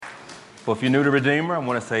Well, if you're new to Redeemer, I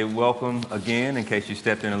want to say welcome again in case you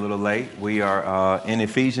stepped in a little late. We are in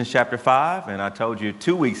Ephesians chapter 5, and I told you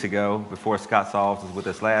 2 weeks ago, before Scott Sauls was with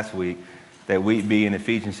us last week, that we'd be in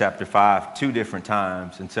Ephesians chapter 5 two different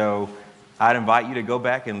times. And so I'd invite you to go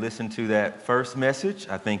back and listen to that first message.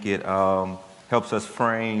 I think it helps us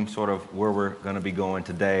frame sort of where we're going to be going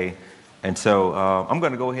today. And so I'm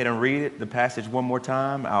going to go ahead and read the passage one more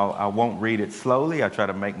time. I won't read it slowly. I try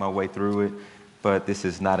to make my way through it, but this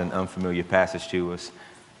is not an unfamiliar passage to us.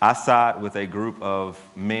 I side with a group of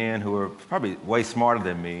men who are probably way smarter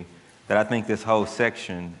than me that I think this whole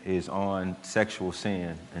section is on sexual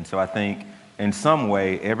sin. And so I think in some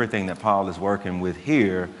way everything that Paul is working with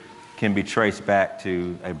here can be traced back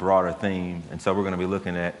to a broader theme. And so we're going to be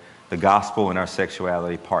looking at the gospel and our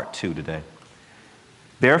sexuality part 2 today.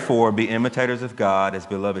 Therefore, be imitators of God as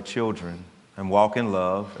beloved children, and walk in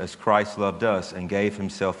love as Christ loved us and gave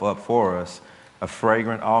himself up for us, a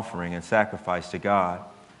fragrant offering and sacrifice to God.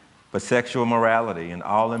 But sexual immorality and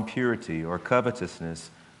all impurity or covetousness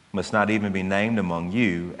must not even be named among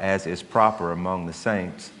you, as is proper among the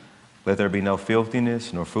saints. Let there be no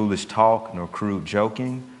filthiness, nor foolish talk, nor crude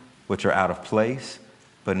joking, which are out of place,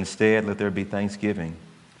 but instead let there be thanksgiving.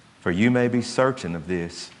 For you may be certain of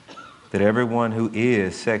this, that everyone who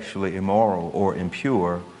is sexually immoral or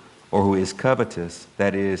impure, or who is covetous,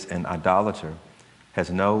 that is, an idolater, has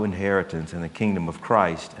no inheritance in the kingdom of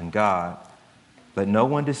Christ and God. Let no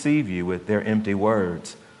one deceive you with their empty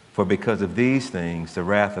words, for because of these things the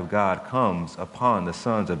wrath of God comes upon the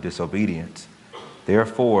sons of disobedience.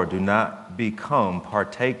 Therefore do not become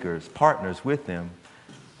partners with them.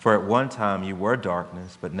 For at one time you were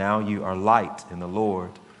darkness, but now you are light in the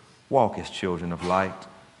Lord. Walk as children of light,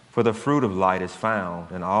 for the fruit of light is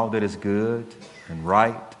found in all that is good and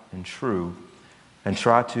right and true, and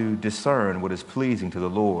try to discern what is pleasing to the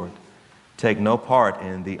Lord. Take no part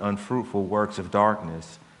in the unfruitful works of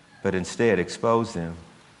darkness, but instead expose them.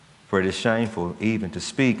 For it is shameful even to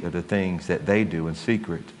speak of the things that they do in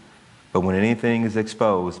secret. But when anything is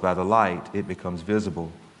exposed by the light, it becomes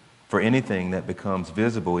visible. For anything that becomes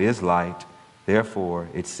visible is light. Therefore,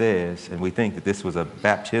 it says, and we think that this was a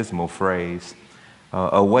baptismal phrase,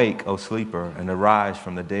 awake, O sleeper, and arise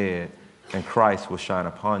from the dead, and Christ will shine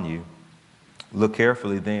upon you. Look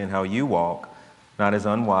carefully then how you walk, not as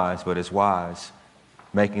unwise, but as wise,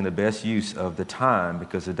 making the best use of the time,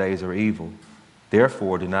 because the days are evil.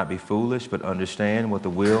 Therefore, do not be foolish, but understand what the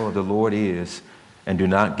will of the Lord is, and do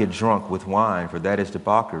not get drunk with wine, for that is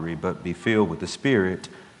debauchery, but be filled with the Spirit,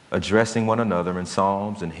 addressing one another in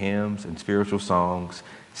psalms and hymns and spiritual songs,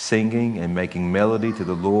 singing and making melody to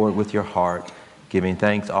the Lord with your heart, giving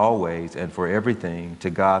thanks always and for everything to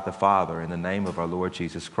God the Father in the name of our Lord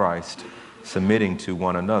Jesus Christ, submitting to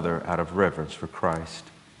one another out of reverence for Christ.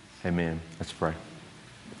 Amen. Let's pray.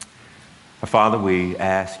 Our Father, we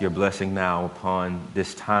ask your blessing now upon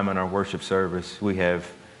this time in our worship service. We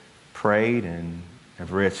have prayed and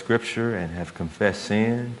have read scripture and have confessed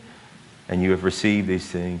sin, and you have received these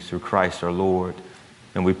things through Christ our Lord.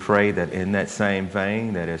 And we pray that in that same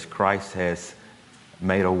vein, that as Christ has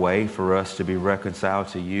made a way for us to be reconciled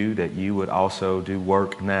to you, that you would also do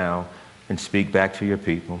work now and speak back to your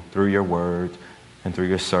people through your word and through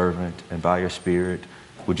your servant and by your Spirit.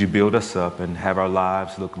 Would you build us up and have our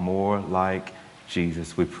lives look more like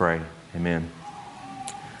Jesus, we pray. Amen.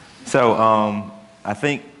 So I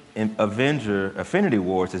think Infinity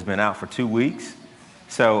Wars has been out for 2 weeks.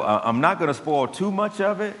 So I'm not going to spoil too much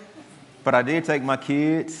of it, but I did take my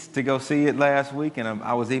kids to go see it last week, and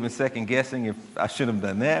I was even second guessing if I should have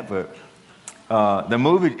done that. But the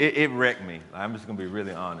movie, it wrecked me. I'm just going to be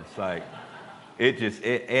really honest. Like,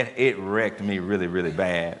 it wrecked me really, really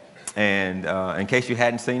bad. And in case you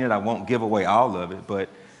hadn't seen it, I won't give away all of it, but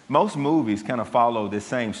most movies kind of follow this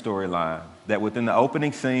same storyline, that within the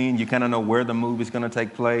opening scene, you kind of know where the movie's going to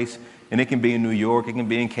take place. And it can be in New York, it can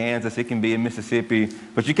be in Kansas, it can be in Mississippi.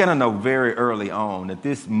 But you kind of know very early on that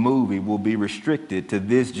this movie will be restricted to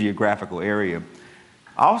this geographical area.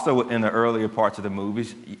 Also, in the earlier parts of the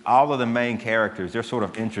movies, all of the main characters, they're sort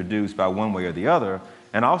of introduced by one way or the other.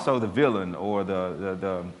 And also the villain or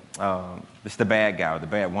it's the bad guy or the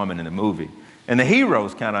bad woman in the movie. And the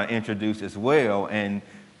hero's kind of introduced as well. And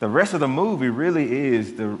the rest of the movie really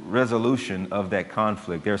is the resolution of that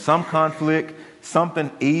conflict. There's some conflict, something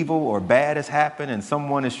evil or bad has happened, and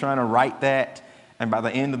someone is trying to right that. And by the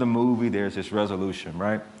end of the movie, there's this resolution,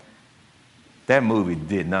 right? That movie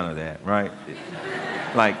did none of that, right?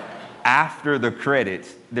 Like, after the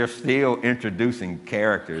credits, they're still introducing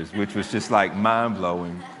characters, which was just like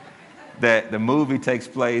mind-blowing. That the movie takes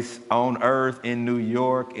place on Earth, in New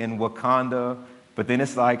York, in Wakanda, but then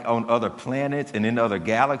it's like on other planets and in other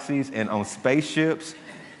galaxies and on spaceships.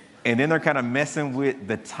 And then they're kind of messing with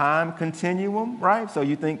the time continuum, right? So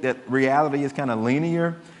you think that reality is kind of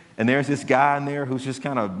linear, and there's this guy in there who's just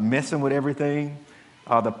kind of messing with everything.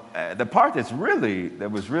 The part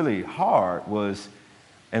that was really hard was,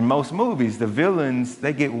 in most movies, the villains,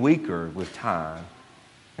 they get weaker with time.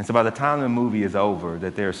 And so by the time the movie is over,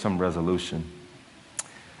 that there's some resolution.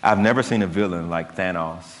 I've never seen a villain like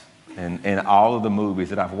Thanos in all of the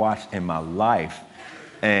movies that I've watched in my life.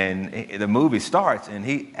 And the movie starts, and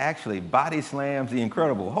he actually body slams the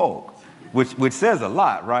Incredible Hulk, which says a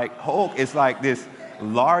lot, right? Hulk is like this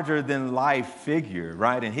larger-than-life figure,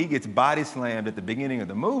 right? And he gets body slammed at the beginning of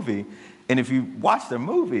the movie. And if you watch the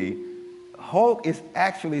movie, Hulk is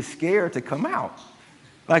actually scared to come out.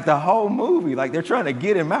 Like the whole movie, like they're trying to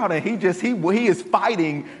get him out, and he is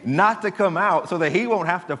fighting not to come out so that he won't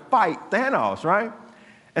have to fight Thanos, right?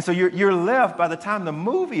 And so you're left by the time the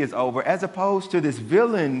movie is over, as opposed to this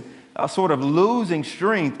villain sort of losing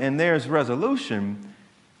strength and there's resolution.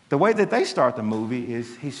 The way that they start the movie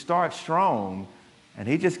is he starts strong, and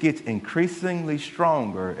he just gets increasingly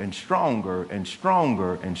stronger and stronger and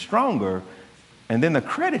stronger and stronger, and then the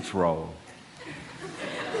credits roll.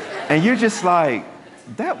 And you're just like,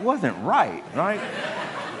 that wasn't right, right?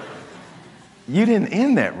 You didn't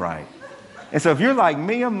end that right. And so if you're like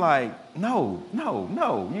me, I'm like, no,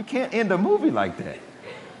 you can't end a movie like that.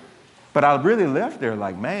 But I really left there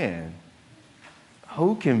like, man,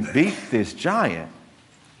 who can beat this giant?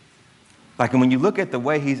 Like, and when you look at the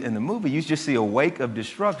way he's in the movie, you just see a wake of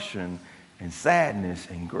destruction and sadness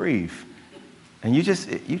and grief. And you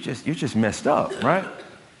just messed up, right?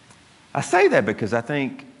 I say that because I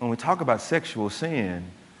think when we talk about sexual sin,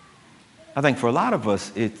 I think for a lot of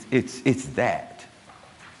us, it's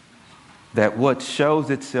that what shows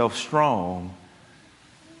itself strong,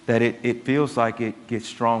 that it feels like it gets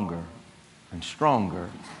stronger and stronger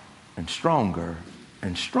and stronger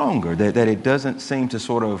and stronger, that it doesn't seem to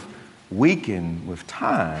sort of weaken with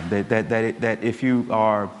time, that if you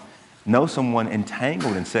know someone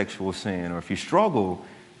entangled in sexual sin, or if you struggle,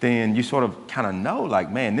 then you sort of kind of know, like,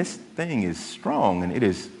 man, this thing is strong and it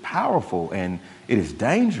is powerful and it is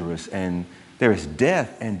dangerous, and there is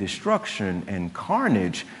death and destruction and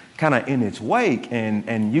carnage kind of in its wake,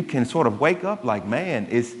 and you can sort of wake up like, man,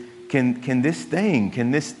 can this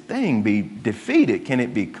thing be defeated? Can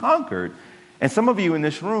it be conquered? And some of you in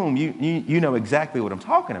this room, you know exactly what I'm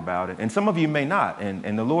talking about, and some of you may not,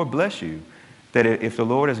 and the Lord bless you, that if the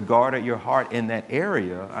Lord has guarded your heart in that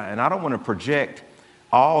area, and I don't want to project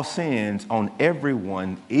all sins on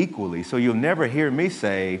everyone equally, so you'll never hear me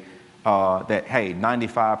say that, hey,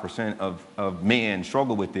 95% of men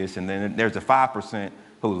struggle with this, and then there's a 5%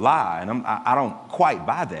 who lie, and I don't quite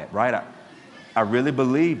buy that, right? I really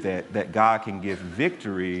believe that God can give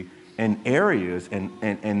victory in areas,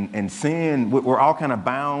 and sin, we're all kind of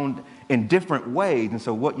bound in different ways, and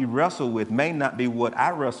so what you wrestle with may not be what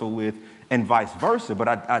I wrestle with, and vice versa, but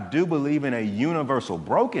I do believe in a universal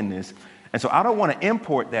brokenness, and so I don't want to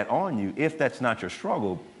import that on you if that's not your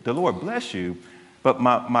struggle. The Lord bless you, but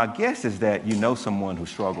my guess is that you know someone who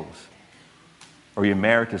struggles, or you're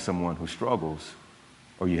married to someone who struggles,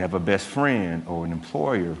 or you have a best friend or an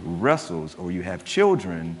employer who wrestles, or you have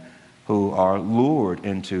children who are lured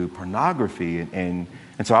into pornography. And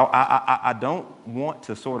so I don't want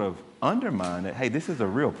to sort of undermine that, hey, this is a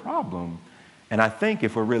real problem. And I think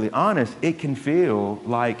if we're really honest, it can feel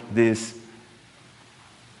like this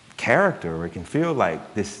character, or it can feel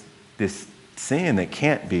like this sin that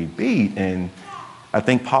can't be beat. And I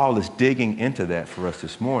think Paul is digging into that for us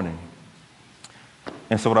this morning.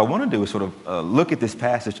 And so what I want to do is sort of look at this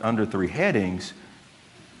passage under three headings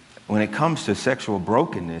when it comes to sexual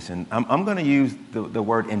brokenness. And I'm going to use the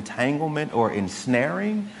word entanglement or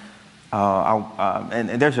ensnaring. And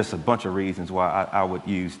there's just a bunch of reasons why I would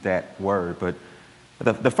use that word. But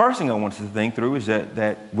the first thing I want us to think through is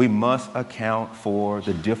that we must account for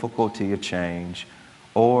the difficulty of change,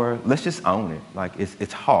 or let's just own it. Like,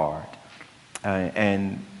 it's hard.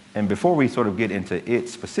 And before we sort of get into it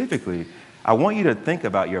specifically, I want you to think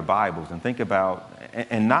about your Bibles and think about,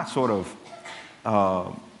 and not sort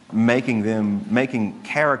of making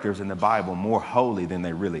characters in the Bible more holy than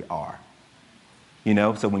they really are. You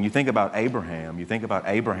know, so when you think about Abraham,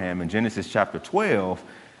 in Genesis chapter 12,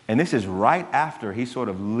 and this is right after he sort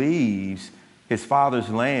of leaves his father's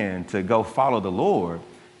land to go follow the Lord.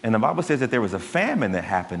 And the Bible says that there was a famine that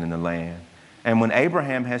happened in the land. And when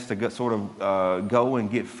Abraham has to go and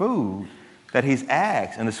get food, that he's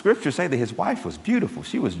asked, and the scriptures say that his wife was beautiful.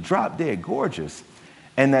 She was drop dead gorgeous.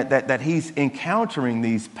 And that he's encountering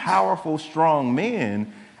these powerful, strong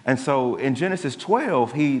men And so in Genesis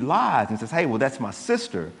 12, he lies and says, hey, well, that's my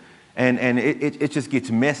sister. And it just gets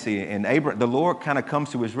messy. And the Lord kind of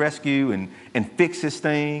comes to his rescue and fixes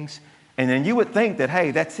things. And then you would think that,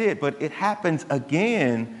 hey, that's it. But it happens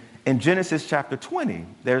again in Genesis chapter 20.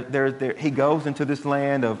 He goes into this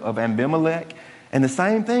land of Abimelech. And the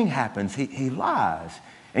same thing happens. He lies.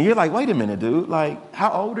 And you're like, wait a minute, dude. Like,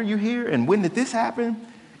 how old are you here? And when did this happen?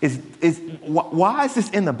 Why is this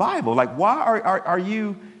in the Bible? Like, why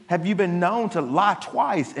have you been known to lie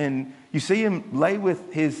twice? And you see him lay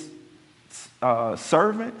with his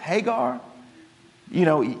servant, Hagar. You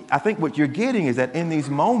know, I think what you're getting is that in these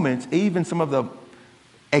moments, even some of the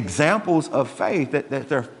examples of faith that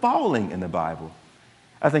they're falling in the Bible.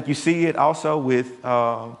 I think you see it also with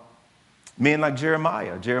men like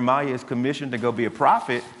Jeremiah. Jeremiah is commissioned to go be a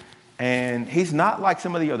prophet, and he's not like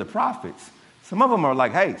some of the other prophets. Some of them are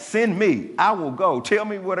like, hey, send me. I will go. Tell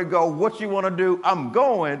me where to go, what you want to do. I'm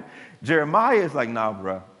going. Jeremiah is like, nah,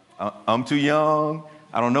 bro, I'm too young.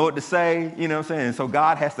 I don't know what to say. You know what I'm saying? And so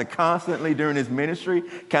God has to constantly, during his ministry,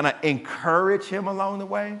 kind of encourage him along the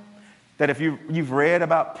way. That if you've read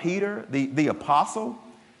about Peter, the apostle,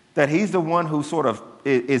 that he's the one who sort of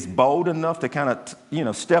is bold enough to kind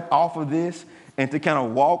of, step off of this and to kind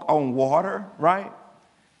of walk on water, right?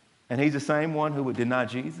 And he's the same one who would deny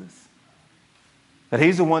Jesus. That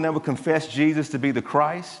he's the one that would confess Jesus to be the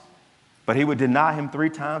Christ, but he would deny him 3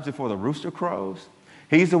 times before the rooster crows.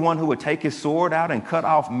 He's the one who would take his sword out and cut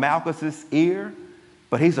off Malchus's ear,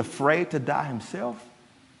 but he's afraid to die himself.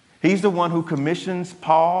 He's the one who commissions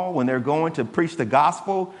Paul when they're going to preach the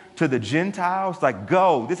gospel to the Gentiles, like,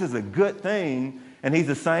 go, this is a good thing. And he's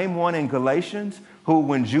the same one in Galatians who,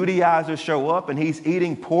 when Judaizers show up and he's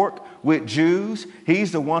eating pork with Jews,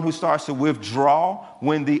 he's the one who starts to withdraw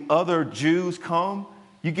when the other Jews come.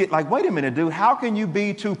 You get like, wait a minute, dude, how can you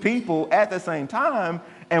be 2 people at the same time?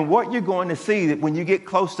 And what you're going to see that when you get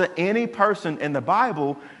close to any person in the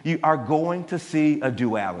Bible, you are going to see a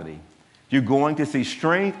duality. You're going to see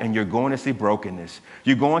strength and you're going to see brokenness.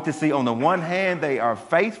 You're going to see on the one hand, they are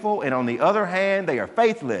faithful, and on the other hand, they are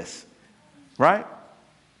faithless, right?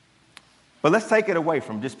 But let's take it away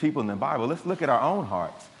from just people in the Bible. Let's look at our own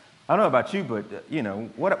hearts. I don't know about you, but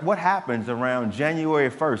what happens around January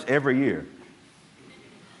 1st every year?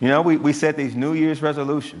 We set these New Year's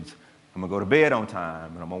resolutions. I'm going to go to bed on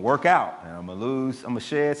time, and I'm going to work out, and I'm going to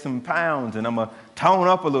shed some pounds, and I'm going to tone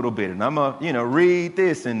up a little bit, and I'm going to, read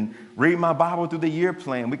this and read my Bible through the year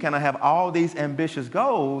plan. We kind of have all these ambitious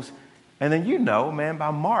goals. And then,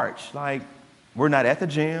 by March, like, we're not at the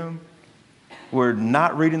gym. We're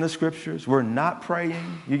not reading the scriptures. We're not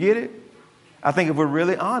praying. You get it? I think if we're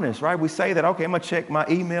really honest, right, we say that, okay, I'm going to check my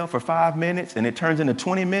email for 5 minutes, and it turns into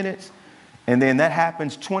 20 minutes. And then that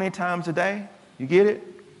happens 20 times a day. You get it?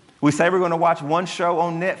 We say we're going to watch one show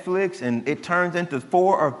on Netflix, and it turns into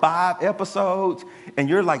 4 or 5 episodes. And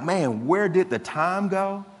you're like, man, where did the time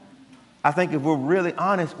go? I think if we're really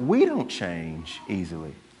honest, we don't change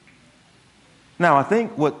easily. Now, I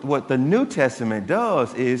think what the New Testament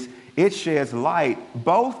does is it sheds light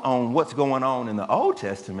both on what's going on in the Old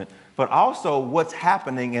Testament, but also what's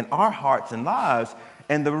happening in our hearts and lives.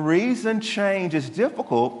 And the reason change is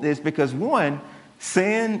difficult is because, one,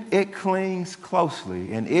 sin, it clings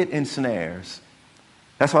closely and it ensnares.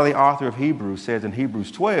 That's why the author of Hebrews says in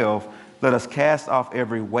Hebrews 12, let us cast off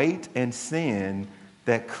every weight and sin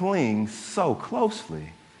that clings so closely.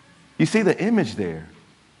 You see the image there.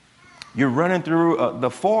 You're running through the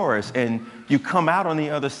forest and you come out on the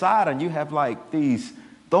other side and you have like these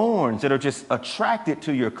thorns that are just attracted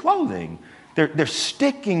to your clothing. They're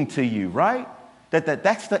sticking to you, right?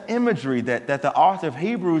 That's the imagery that the author of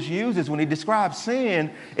Hebrews uses when he describes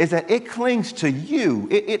sin, is that it clings to you.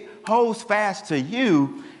 It holds fast to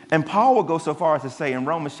you. And Paul will go so far as to say in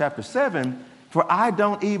Romans chapter 7, for I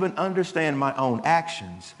don't even understand my own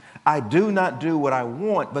actions. I do not do what I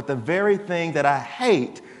want, but the very thing that I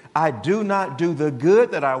hate, I do not do the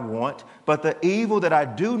good that I want, but the evil that I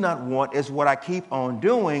do not want is what I keep on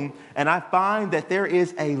doing. And I find that there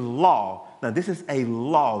is a law. Now, this is a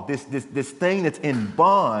law, this thing that's in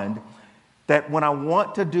bond, that when I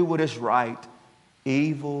want to do what is right,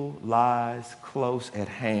 evil lies close at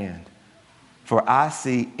hand. For I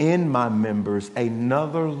see in my members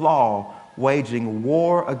another law waging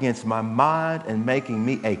war against my mind and making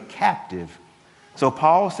me a captive. So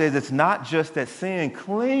Paul says it's not just that sin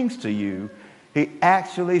clings to you. He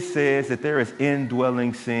actually says that there is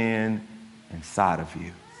indwelling sin inside of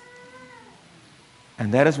you.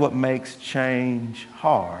 And that is what makes change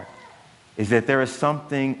hard, is that there is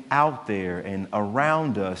something out there and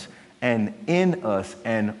around us and in us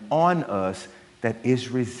and on us that is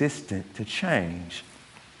resistant to change.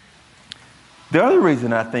 The other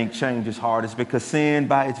reason I think change is hard is because sin,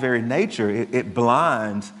 by its very nature, it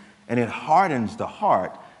blinds and it hardens the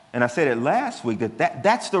heart. And I said it last week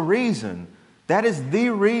that's the reason. That is the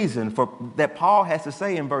reason that Paul has to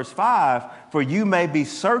say in verse 5, for you may be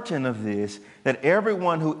certain of this, that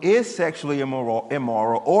everyone who is sexually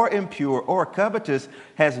immoral or impure or covetous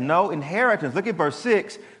has no inheritance. Look at verse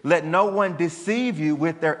 6. Let no one deceive you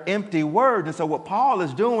with their empty words. And so what Paul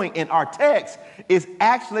is doing in our text is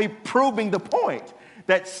actually proving the point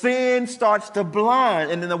that sin starts to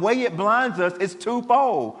blind. And then the way it blinds us is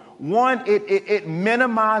twofold. One, it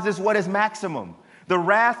minimizes what is maximum. The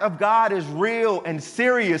wrath of God is real and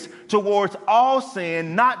serious towards all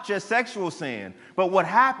sin, not just sexual sin. But what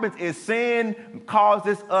happens is sin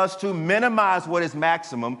causes us to minimize what is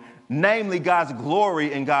maximum, namely God's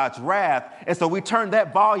glory and God's wrath. And so we turn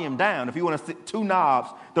that volume down. If you want to see two knobs,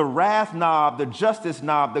 the wrath knob, the justice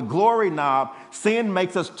knob, the glory knob, sin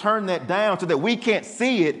makes us turn that down so that we can't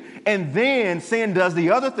see it. And then sin does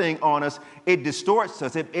the other thing on us. It distorts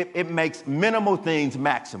us. It makes minimal things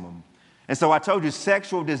maximum. And so I told you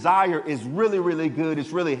sexual desire is really, really good.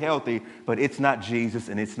 It's really healthy, but it's not Jesus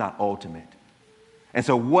and it's not ultimate. And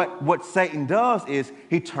so what Satan does is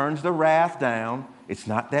he turns the wrath down. It's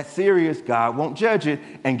not that serious. God won't judge it.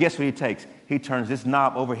 And guess what he takes? He turns this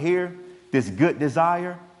knob over here. This good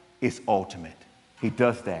desire is ultimate. He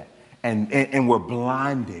does that. And we're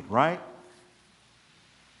blinded, right?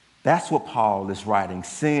 That's what Paul is writing.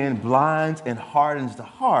 Sin blinds and hardens the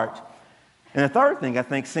heart. And the third thing, I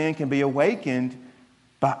think sin can be awakened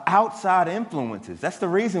by outside influences. That's the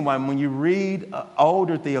reason why when you read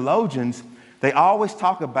older theologians, they always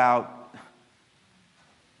talk about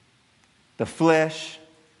the flesh,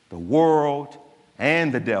 the world,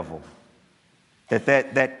 and the devil.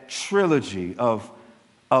 That trilogy of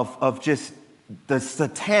just the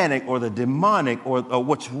satanic or the demonic or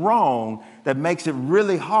what's wrong that makes it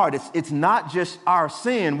really hard. It's not just our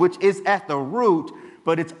sin, which is at the root,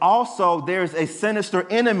 but it's also there's a sinister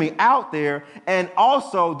enemy out there, and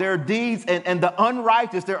also their deeds and the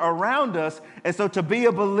unrighteous, they're around us. And so to be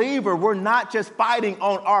a believer, we're not just fighting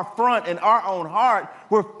on our front and our own heart.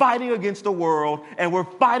 We're fighting against the world, and we're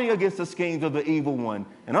fighting against the schemes of the evil one.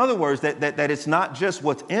 In other words, that it's not just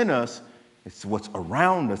what's in us, it's what's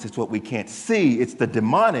around us. It's what we can't see. It's the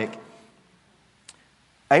demonic.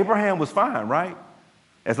 Abraham was fine, right?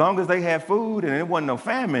 As long as they had food and there wasn't no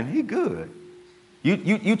famine, he good.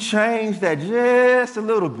 You change that just a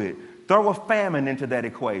little bit. Throw a famine into that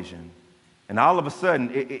equation. And all of a sudden,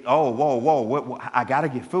 whoa, I got to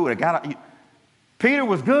get food. Peter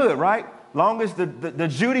was good, right? Long as the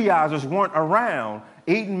Judaizers weren't around,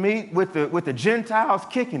 eating meat with the Gentiles,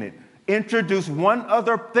 kicking it. Introduce one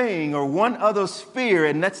other thing or one other sphere,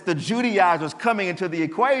 and that's the Judaizers coming into the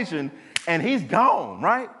equation, and he's gone,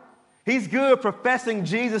 right? He's good professing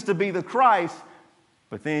Jesus to be the Christ,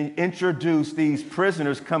 but then introduce these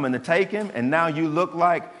prisoners coming to take him, and now you look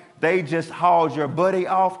like they just hauled your buddy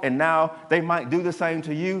off, and now they might do the same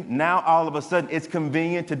to you. Now all of a sudden it's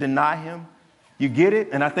convenient to deny him. You get it?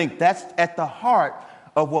 And I think that's at the heart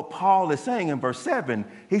of what Paul is saying in verse 7.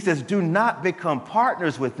 He says, do not become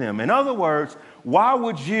partners with them. In other words, why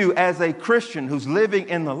would you as a Christian who's living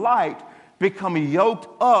in the light become yoked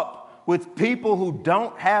up with people who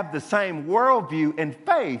don't have the same worldview and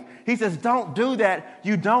faith? He says, don't do that.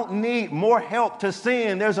 You don't need more help to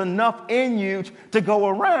sin. There's enough in you to go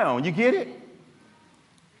around. You get it?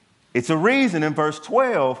 It's a reason in verse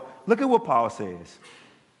 12. Look at what Paul says.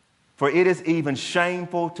 For it is even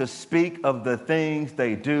shameful to speak of the things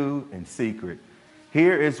they do in secret.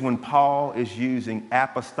 Here is when Paul is using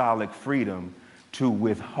apostolic freedom to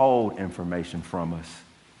withhold information from us.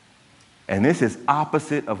 And this is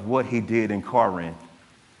opposite of what he did in Corinth.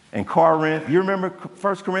 In Corinth, you remember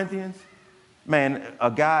 1 Corinthians? Man, a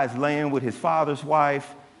guy is laying with his father's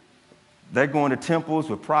wife. They're going to temples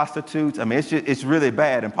with prostitutes. I mean, it's really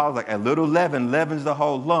bad. And Paul's like, a little leaven leavens the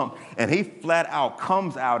whole lump. And he flat out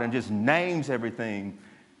comes out and just names everything.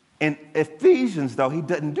 In Ephesians, though, he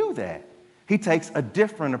doesn't do that. He takes a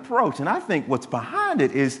different approach. And I think what's behind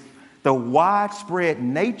it is the widespread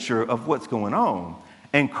nature of what's going on.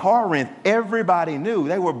 In Corinth, everybody knew.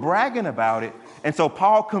 They were bragging about it. And so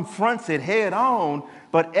Paul confronts it head on.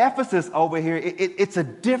 But Ephesus over here, it's a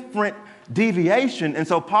different deviation. And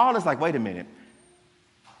so Paul is like, wait a minute.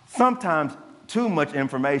 Sometimes too much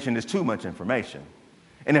information is too much information.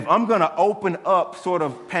 And if I'm going to open up sort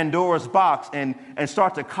of Pandora's box and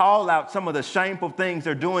start to call out some of the shameful things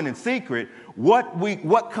they're doing in secret,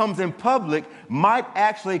 what comes in public might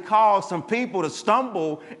actually cause some people to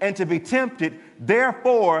stumble and to be tempted.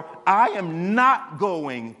 Therefore, I am not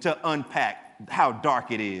going to unpack how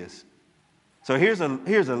dark it is.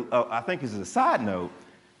 So I think this is a side note,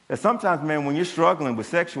 that sometimes, man, when you're struggling with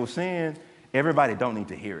sexual sin, everybody don't need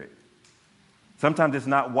to hear it. Sometimes it's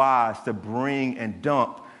not wise to bring and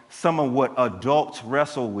dump some of what adults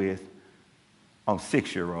wrestle with on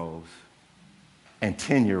 6-year-olds and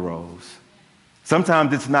 10-year-olds.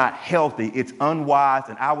 Sometimes it's not healthy, it's unwise,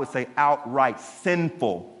 and I would say outright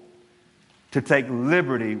sinful to take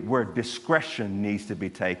liberty where discretion needs to be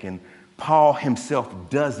taken. Paul himself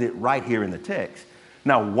does it right here in the text.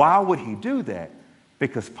 Now, why would he do that?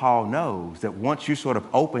 Because Paul knows that once you sort of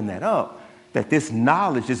open that up, that this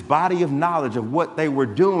knowledge, this body of knowledge of what they were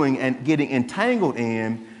doing and getting entangled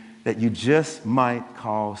in, that you just might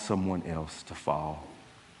cause someone else to fall.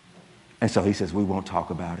 And so he says, we won't talk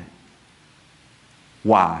about it.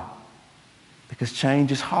 Why? Because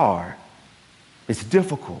change is hard. It's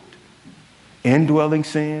difficult. Indwelling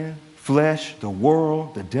sin, flesh, the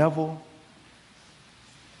world, the devil.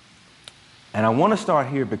 And I want to start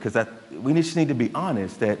here because we just need to be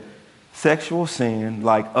honest that sexual sin,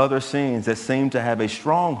 like other sins that seem to have a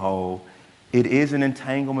stronghold, it is an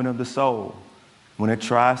entanglement of the soul when it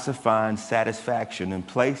tries to find satisfaction in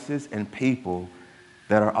places and people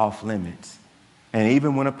that are off limits. And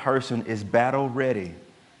even when a person is battle ready,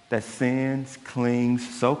 that sin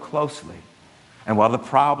clings so closely. And while the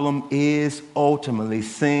problem is ultimately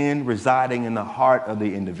sin residing in the heart of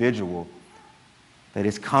the individual, that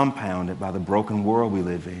is compounded by the broken world we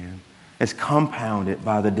live in. It's compounded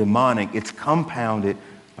by the demonic. It's compounded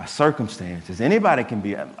by circumstances. Anybody can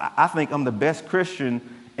be. I think I'm the best Christian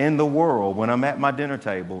in the world when I'm at my dinner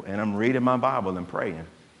table and I'm reading my Bible and praying.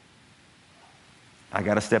 I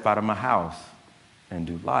got to step out of my house and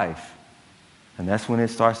do life. And that's when it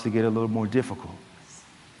starts to get a little more difficult.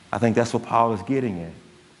 I think that's what Paul is getting at.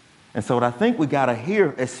 And so what I think we got to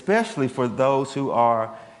hear, especially for those who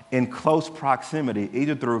are in close proximity,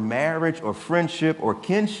 either through marriage or friendship or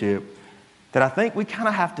kinship, that I think we kind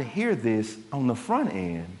of have to hear this on the front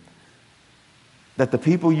end. That the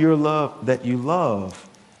people you love, that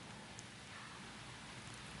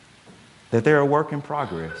they're a work in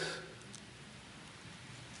progress.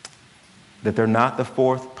 That they're not the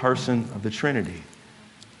fourth person of the Trinity.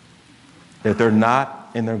 That they're not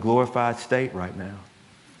in their glorified state right now.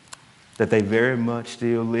 That they very much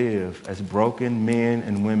still live as broken men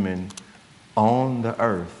and women on the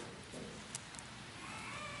earth.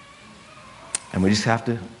 And we just have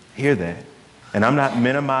to hear that. And I'm not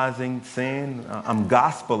minimizing sin. I'm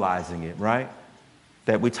gospelizing it, right?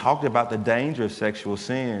 That we talked about the danger of sexual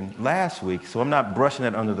sin last week. So I'm not brushing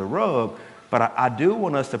it under the rug. But I do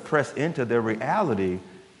want us to press into the reality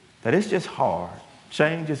that it's just hard.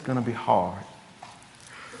 Change is going to be hard.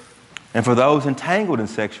 And for those entangled in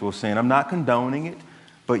sexual sin, I'm not condoning it,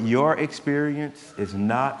 but your experience is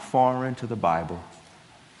not foreign to the Bible.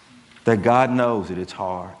 That God knows that it's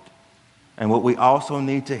hard. And what we also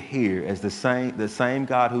need to hear is the same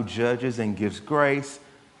God who judges and gives grace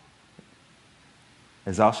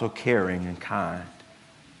is also caring and kind.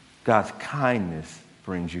 God's kindness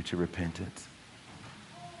brings you to repentance.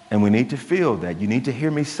 And we need to feel that. You need to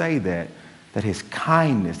hear me say that his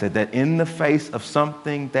kindness, that in the face of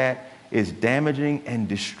something that is damaging and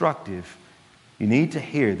destructive, you need to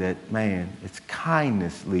hear that, man, it's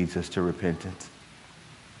kindness leads us to repentance.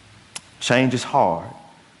 Change is hard.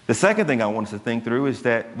 The second thing I want us to think through is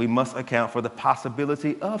that we must account for the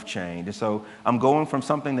possibility of change. And so I'm going from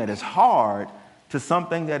something that is hard to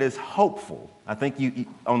something that is hopeful. I think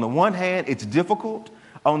on the one hand, it's difficult.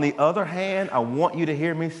 On the other hand, I want you to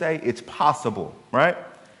hear me say it's possible, right?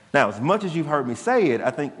 Now, as much as you've heard me say it,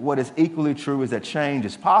 I think what is equally true is that change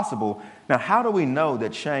is possible. Now, how do we know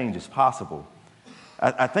that change is possible?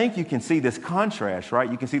 I think you can see this contrast,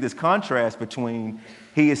 right? You can see this contrast between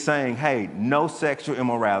he is saying, hey, no sexual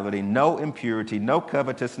immorality, no impurity, no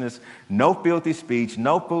covetousness, no filthy speech,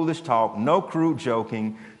 no foolish talk, no crude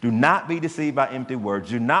joking. Do not be deceived by empty words.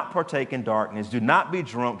 Do not partake in darkness. Do not be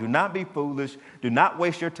drunk. Do not be foolish. Do not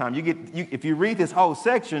waste your time. If you read this whole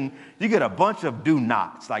section, you get a bunch of do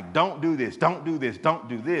nots, like don't do this, don't do this, don't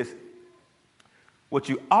do this. What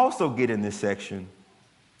you also get in this section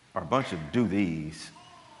are a bunch of do these.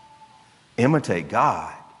 Imitate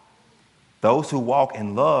God. Those who walk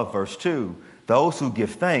in love, verse 2. Those who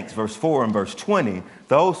give thanks, verse 4 and verse 20.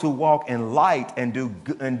 Those who walk in light and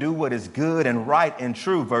do what is good and right and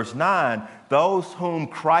true, verse 9. Those whom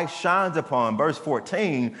Christ shines upon, verse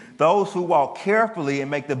 14. Those who walk carefully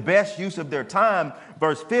and make the best use of their time,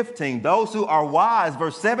 verse 15. Those who are wise,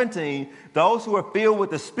 verse 17. Those who are filled with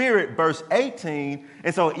the Spirit, verse 18.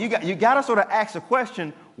 And so you got to sort of ask the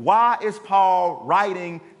question, why is Paul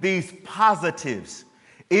writing these positives?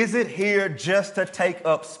 Is it here just to take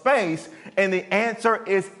up space? And the answer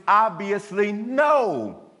is obviously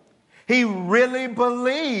no. He really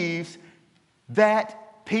believes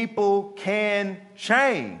that people can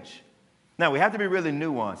change. Now, we have to be really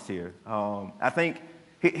nuanced here. I think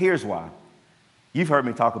here's why. You've heard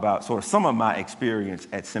me talk about sort of some of my experience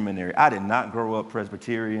at seminary. I did not grow up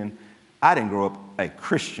Presbyterian. I didn't grow up a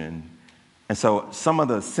Christian. And so some of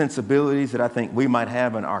the sensibilities that I think we might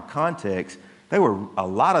have in our context, a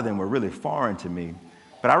lot of them were really foreign to me.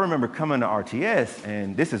 But I remember coming to RTS,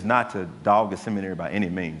 and this is not to dog the seminary by any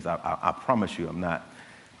means. I promise you I'm not.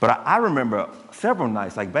 But I remember several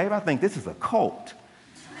nights like, babe, I think this is a cult.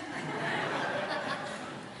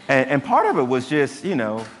 and part of it was just,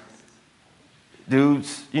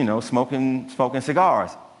 dudes, smoking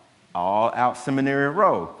cigars all out Seminary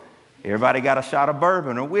Row. Everybody got a shot of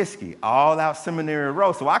bourbon or whiskey all out Seminary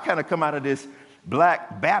Row. So I kind of come out of this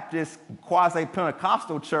Black Baptist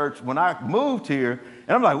quasi-Pentecostal church when I moved here,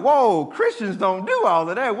 and I'm like, whoa, Christians don't do all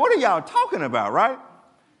of that. What are y'all talking about, right?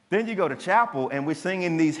 Then you go to chapel, and we're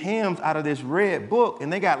singing these hymns out of this red book,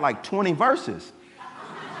 and they got like 20 verses.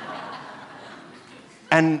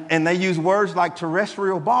 And they use words like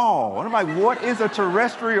terrestrial ball. And I'm like, what is a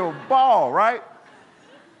terrestrial ball, right?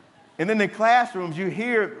 And then in classrooms, you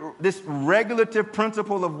hear this regulative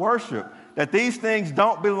principle of worship, that these things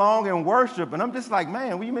don't belong in worship. And I'm just like,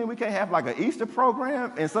 man, what do you mean we can't have like an Easter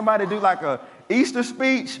program and somebody do like a Easter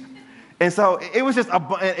speech? And so it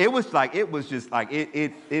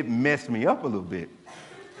messed me up a little bit.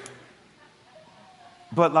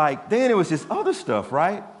 But like, then it was just other stuff,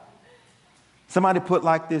 right? Somebody put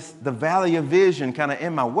like the Valley of Vision kind of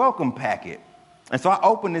in my welcome packet. And so I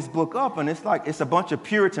opened this book up, and it's a bunch of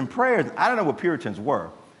Puritan prayers. I don't know what Puritans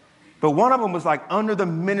were. But one of them was like, under the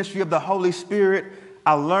ministry of the Holy Spirit,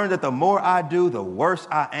 I learned that the more I do, the worse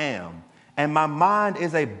I am. And my mind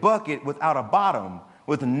is a bucket without a bottom,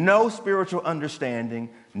 with no spiritual understanding,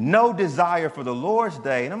 no desire for the Lord's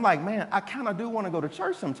day. And I'm like, man, I kind of do want to go to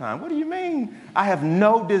church sometime. What do you mean I have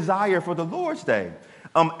no desire for the Lord's day?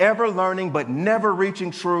 I'm ever learning but never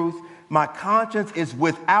reaching truth. My conscience is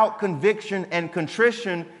without conviction and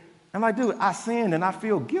contrition. I'm like, dude, I sinned and I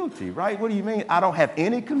feel guilty, right? What do you mean? I don't have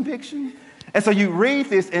any conviction? And so you read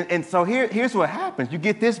this, and so here's what happens. You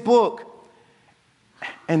get this book,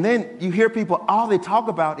 and then you hear people, all they talk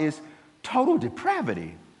about is total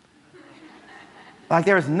depravity. Like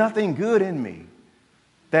there is nothing good in me,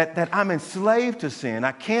 that I'm enslaved to sin.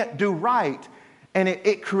 I can't do right. And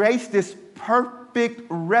it creates this perfect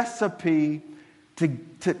recipe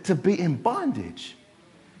to be in bondage.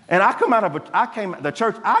 And the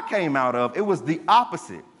church I came out of, it was the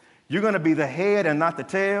opposite. You're going to be the head and not the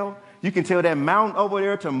tail. You can tell that mountain over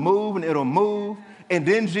there to move and it'll move. And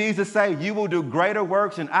then Jesus say, you will do greater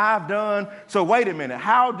works than I've done. So wait a minute.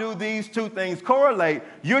 How do these two things correlate?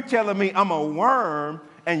 You're telling me I'm a worm,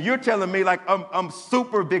 and you're telling me like I'm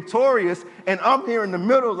super victorious, and I'm here in the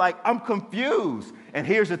middle like I'm confused. And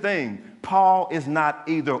here's the thing. Paul is not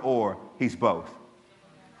either or. He's both.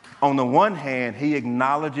 On the one hand, he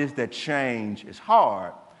acknowledges that change is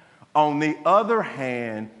hard. On the other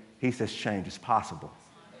hand, he says change is possible.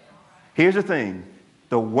 Here's the thing.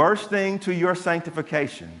 The worst thing to your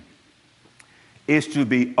sanctification is to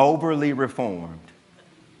be overly reformed.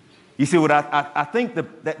 You see what I think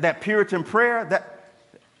that Puritan prayer, that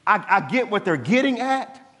I get what they're getting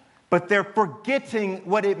at, but they're forgetting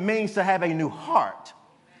what it means to have a new heart.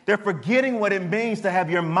 They're forgetting what it means to have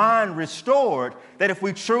your mind restored, that if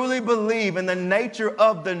we truly believe in the nature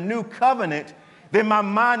of the new covenant, then my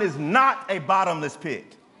mind is not a bottomless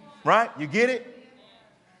pit, right? You get it?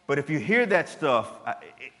 But if you hear that stuff,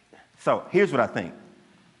 so here's what I think.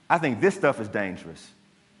 I think this stuff is dangerous.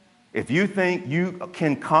 If you think you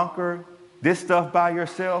can conquer this stuff by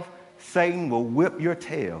yourself, Satan will whip your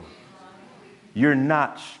tail. You're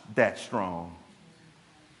not that strong.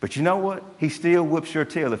 But you know what? He still whips your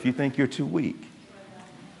tail if you think you're too weak.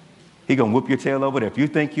 He's going to whip your tail over there. If you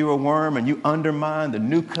think you're a worm and you undermine the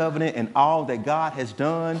new covenant and all that God has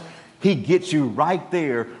done, he gets you right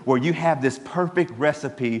there where you have this perfect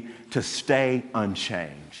recipe to stay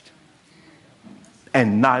unchanged.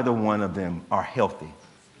 And neither one of them are healthy.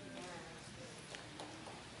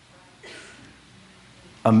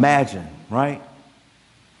 Imagine, right?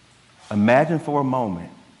 Imagine for a moment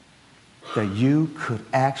that you could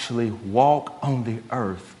actually walk on the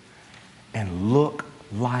earth and look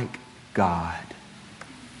like God.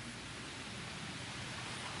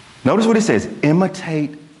 Notice what it says,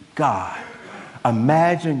 imitate God.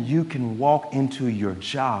 Imagine you can walk into your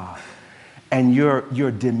job and your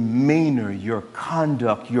demeanor, your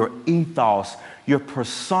conduct, your ethos, your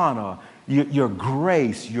persona, your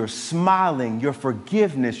grace, your smiling, your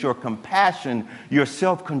forgiveness, your compassion, your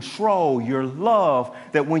self-control, your love,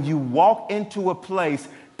 that when you walk into a place,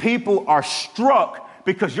 people are struck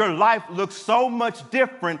because your life looks so much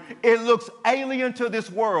different. It looks alien to this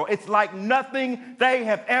world. It's like nothing they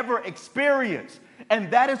have ever experienced. And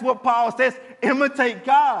that is what Paul says, imitate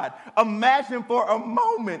God. Imagine for a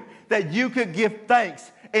moment that you could give thanks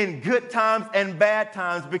in good times and bad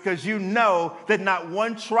times, because you know that not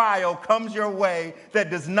one trial comes your way that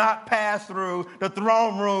does not pass through the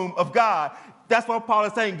throne room of God. That's what Paul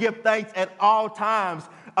is saying, give thanks at all times.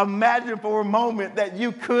 Imagine for a moment that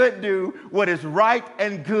you could do what is right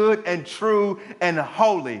and good and true and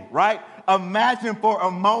holy, right? Imagine for a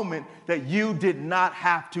moment that you did not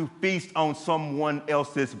have to feast on someone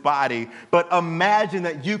else's body, but imagine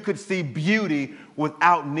that you could see beauty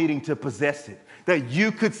without needing to possess it, that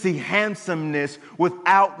you could see handsomeness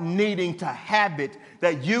without needing to have it,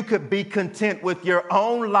 that you could be content with your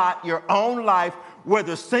own lot, your own life,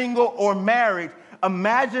 whether single or married.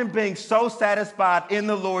 Imagine being so satisfied in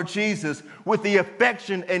the Lord Jesus with the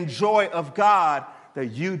affection and joy of God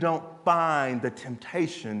that you don't find the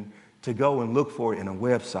temptation to go and look for it in a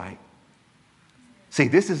website. See,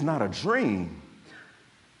 this is not a dream.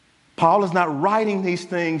 Paul is not writing these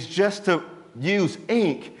things just to use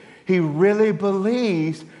ink. He really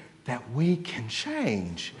believes that we can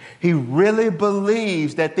change. He really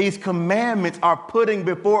believes that these commandments are putting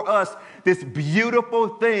before us this beautiful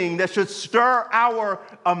thing that should stir our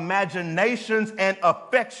imaginations and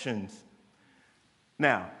affections.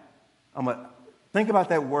 Now, think about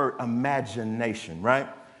that word imagination, right?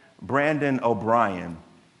 Brandon O'Brien,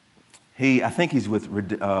 I think he's with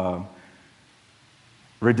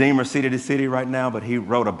Redeemer City to City right now, but he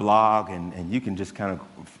wrote a blog, and you can just kind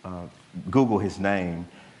of Google his name.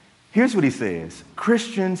 Here's what he says: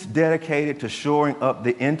 Christians dedicated to shoring up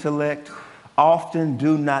the intellect often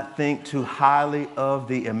do not think too highly of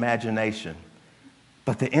the imagination.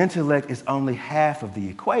 But the intellect is only half of the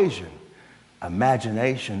equation.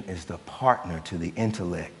 Imagination is the partner to the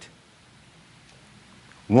intellect.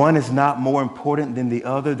 One is not more important than the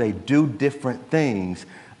other. They do different things.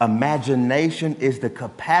 Imagination is the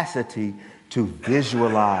capacity to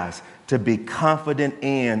visualize, to be confident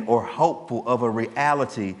in or hopeful of a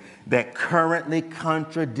reality that currently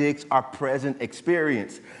contradicts our present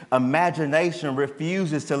experience. Imagination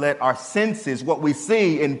refuses to let our senses, what we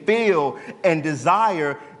see and feel and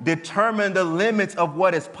desire, determine the limits of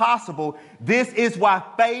what is possible. This is why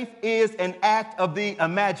faith is an act of the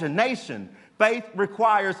imagination. Faith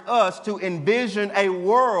requires us to envision a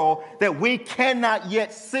world that we cannot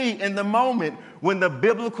yet see in the moment. When the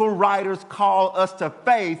biblical writers call us to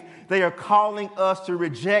faith, they are calling us to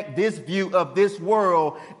reject this view of this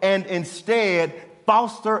world and instead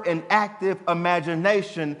foster an active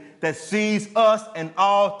imagination that sees us and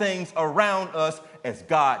all things around us as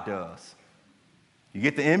God does. You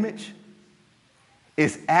get the image?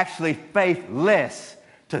 It's actually faithless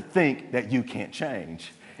to think that you can't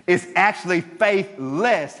change. It's actually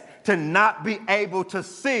faithless to not be able to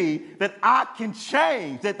see that I can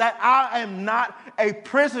change, that I am not a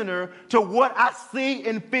prisoner to what I see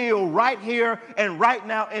and feel right here and right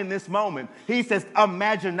now in this moment. He says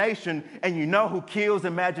imagination, and you know who kills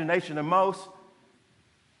imagination the most?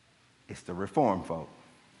 It's the reform folk.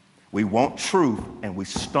 We want truth, and we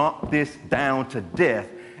stomp this down to death,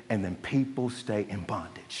 and then people stay in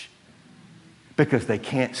bondage because they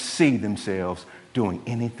can't see themselves doing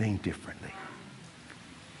anything differently.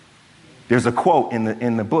 There's a quote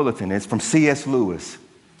in the bulletin. It's from C.S. Lewis.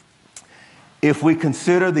 If we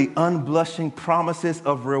consider the unblushing promises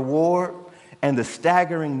of reward and the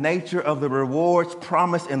staggering nature of the rewards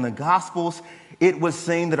promised in the Gospels, it would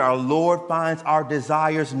seem that our Lord finds our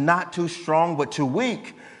desires not too strong but too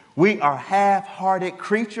weak. We are half-hearted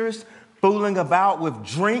creatures fooling about with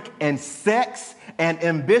drink and sex and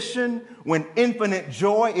ambition when infinite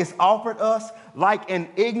joy is offered us, like an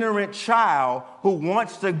ignorant child who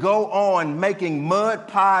wants to go on making mud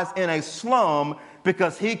pies in a slum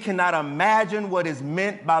because he cannot imagine what is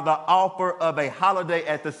meant by the offer of a holiday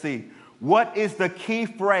at the sea. What is the key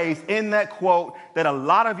phrase in that quote that a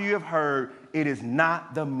lot of you have heard? It is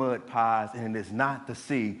not the mud pies and it is not the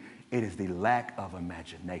sea. It is the lack of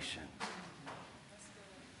imagination.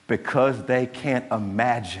 Because they can't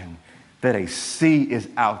imagine that a sea is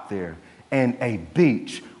out there and a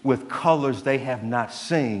beach with colors they have not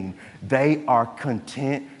seen, they are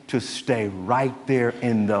content to stay right there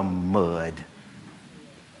in the mud.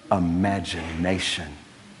 Imagination.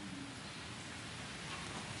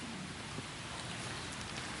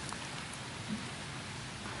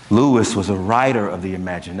 Lewis was a writer of the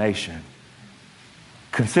imagination.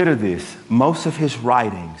 Consider this. Most of his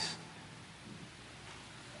writings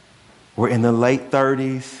were in the late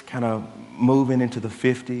 30s, kind of moving into the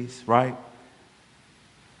 50s, right?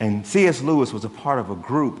 And C.S. Lewis was a part of a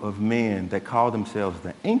group of men that called themselves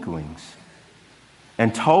the Inklings.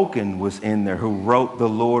 And Tolkien was in there, who wrote The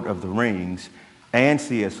Lord of the Rings, and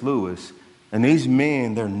C.S. Lewis. And these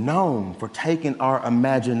men, they're known for taking our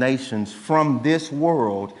imaginations from this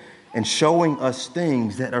world and showing us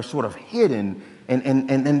things that are sort of hidden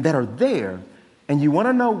and that are there. And you want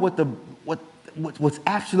to know what's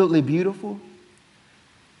absolutely beautiful?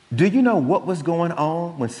 Do you know what was going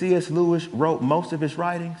on when C.S. Lewis wrote most of his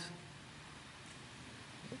writings?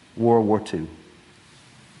 World War II.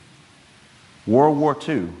 World War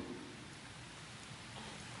II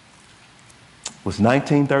was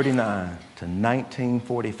 1939 to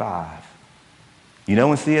 1945. You know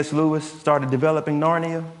when C.S. Lewis started developing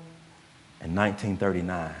Narnia? In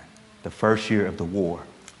 1939, the first year of the war.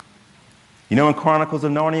 You know when Chronicles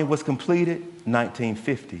of Narnia was completed?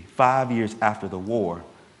 1950, 5 years after the war.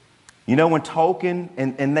 You know when Tolkien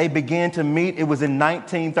and they began to meet? It was in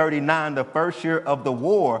 1939, the first year of the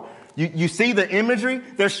war. You see the imagery?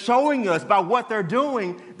 They're showing us by what they're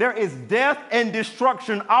doing. There is death and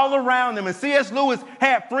destruction all around them. And C.S. Lewis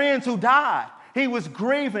had friends who died. He was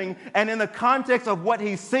grieving. And in the context of what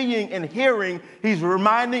he's seeing and hearing, he's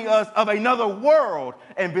reminding us of another world.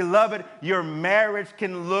 And beloved, your marriage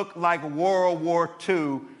can look like World War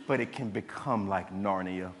II, but it can become like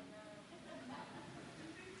Narnia.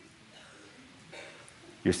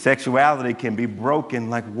 Your sexuality can be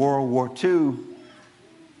broken like World War II,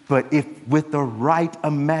 but if with the right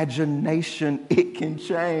imagination, it can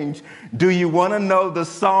change. Do you want to know the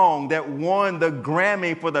song that won the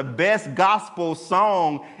Grammy for the best gospel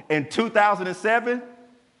song in 2007?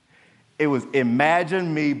 It was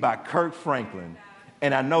Imagine Me by Kirk Franklin.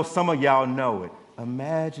 And I know some of y'all know it.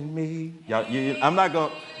 Imagine me. I'm not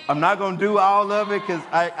gonna do all of it because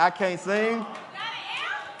I can't sing.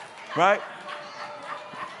 Right?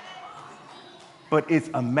 But it's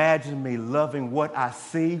imagine me loving what I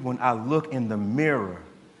see when I look in the mirror.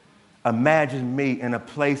 Imagine me in a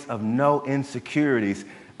place of no insecurities.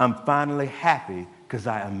 I'm finally happy because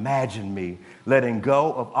I imagine me letting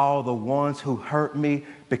go of all the ones who hurt me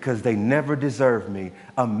because they never deserved me.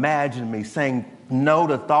 Imagine me saying no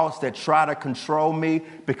to thoughts that try to control me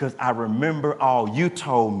because I remember all you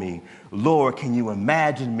told me. Lord, can you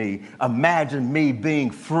imagine me? Imagine me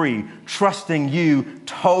being free, trusting you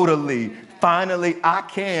totally. Finally, I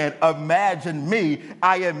can imagine me.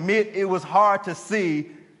 I admit it was hard to see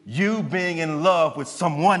you being in love with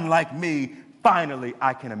someone like me. Finally,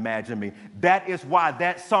 I can imagine me. That is why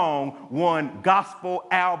that song won Gospel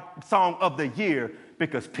Song of the Year,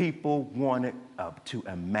 because people wanted to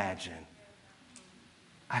imagine.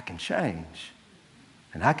 I can change,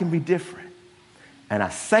 and I can be different. And I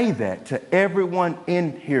say that to everyone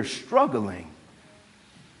in here struggling,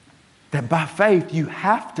 that by faith you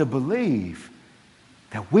have to believe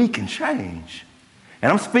that we can change.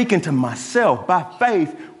 And I'm speaking to myself. By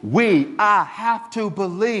faith, I have to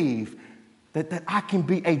believe that I can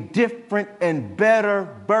be a different and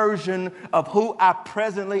better version of who I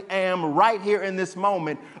presently am right here in this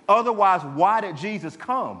moment. Otherwise, why did Jesus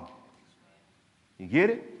come? You get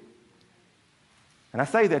it? And I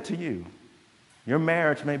say that to you. Your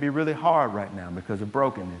marriage may be really hard right now because of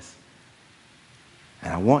brokenness.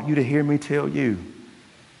 And I want you to hear me tell you,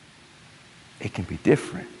 it can be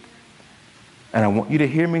different. And I want you to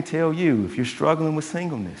hear me tell you, if you're struggling with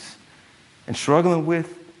singleness and struggling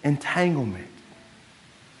with entanglement,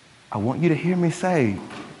 I want you to hear me say,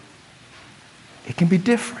 it can be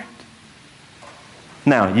different.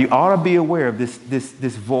 Now, you ought to be aware of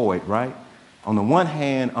this void, right? On the one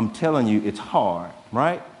hand, I'm telling you it's hard,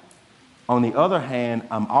 right? On the other hand,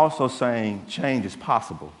 I'm also saying change is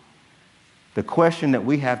possible. The question that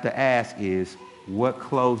we have to ask is, what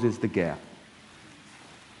closes the gap?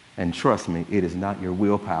 And trust me, it is not your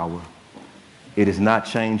willpower. It is not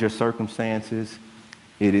change your circumstances.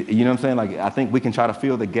 You know what I'm saying? Like, I think we can try to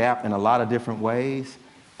fill the gap in a lot of different ways,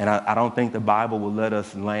 and I don't think the Bible will let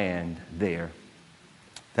us land there.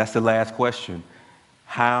 That's the last question.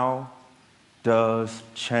 How does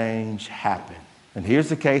change happen? And here's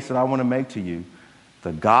the case that I want to make to you.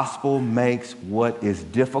 The gospel makes what is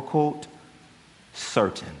difficult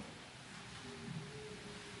certain.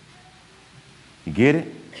 You get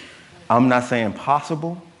it? I'm not saying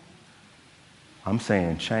possible. I'm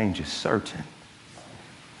saying change is certain.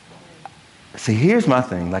 See, here's my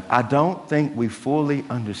thing. Like, I don't think we fully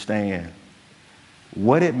understand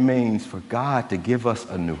what it means for God to give us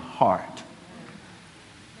a new heart.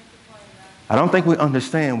 I don't think we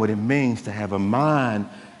understand what it means to have a mind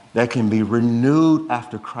that can be renewed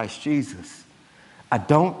after Christ Jesus. I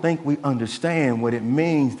don't think we understand what it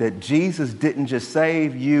means that Jesus didn't just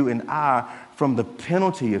save you and I from the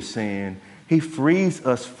penalty of sin. He frees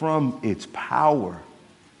us from its power.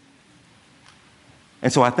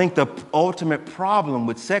 And so I think the ultimate problem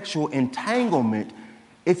with sexual entanglement,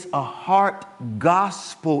 it's a heart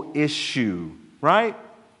gospel issue, right?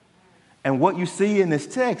 And what you see in this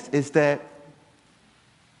text is that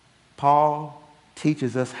Paul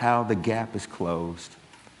teaches us how the gap is closed.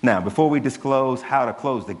 Now, before we disclose how to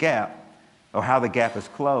close the gap or how the gap is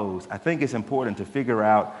closed, I think it's important to figure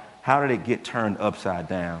out how did it get turned upside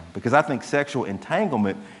down? Because I think sexual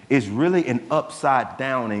entanglement is really an upside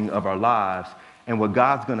downing of our lives. And what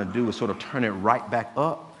God's going to do is sort of turn it right back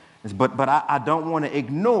up. But I don't want to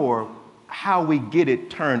ignore how we get it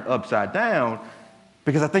turned upside down,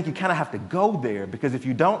 because I think you kind of have to go there. Because if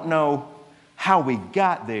you don't know how we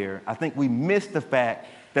got there, I think we miss the fact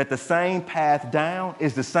that the same path down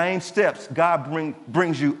is the same steps God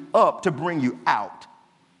brings you up to bring you out.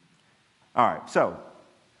 All right, so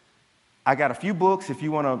I got a few books if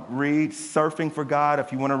you want to read Surfing for God,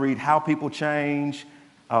 if you want to read How People Change.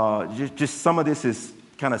 Just some of this is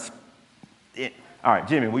kind of it. All right,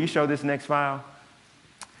 Jimmy, will you show this next file?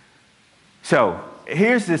 So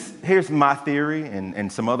here's my theory,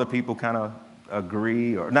 and some other people kind of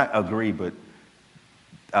agree, or not agree, but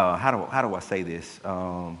how do I say this?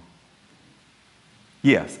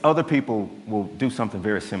 Yes, other people will do something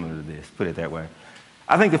very similar to this, put it that way.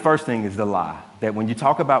 I think the first thing is the lie, that when you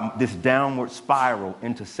talk about this downward spiral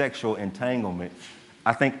into sexual entanglement,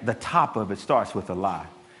 I think the top of it starts with a lie.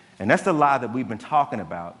 And that's the lie that we've been talking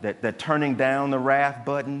about, that turning down the wrath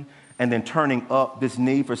button and then turning up this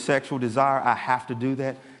need for sexual desire, I have to do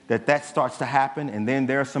that starts to happen. And then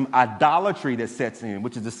there's some idolatry that sets in,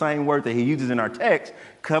 which is the same word that he uses in our text,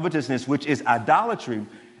 covetousness, which is idolatry.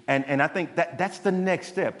 And I think that's the next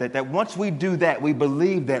step, that once we do that, we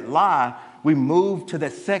believe that lie, we move to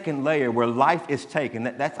that second layer where life is taken.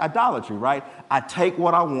 That's idolatry, right? I take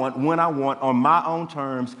what I want, when I want, on my own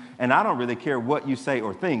terms, and I don't really care what you say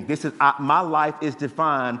or think. My life is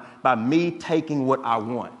defined by me taking what I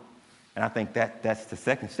want. And I think that's the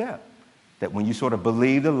second step, that when you sort of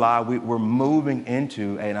believe the lie, we're moving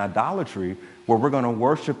into an idolatry where we're going to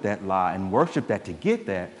worship that lie and worship that to get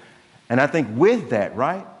that. And I think with that,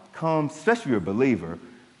 right, comes, especially if you're a believer,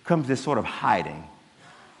 comes this sort of hiding.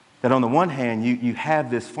 That on the one hand, you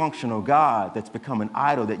have this functional God that's become an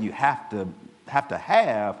idol that you have to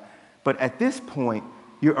have, but at this point,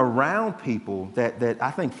 you're around people that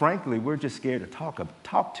I think, frankly, we're just scared to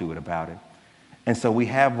talk to it about it. And so we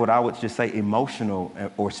have what I would just say emotional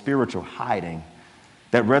or spiritual hiding,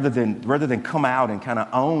 that rather than come out and kind of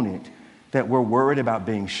own it, that we're worried about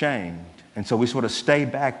being shamed. And so we sort of stay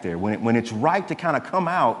back there. When it's right to kind of come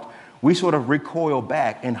out, we sort of recoil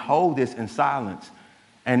back and hold this in silence.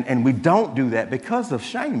 And we don't do that because of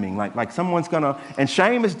shaming. Like someone's gonna, and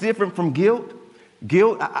shame is different from guilt.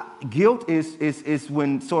 Guilt is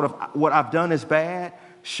when sort of what I've done is bad.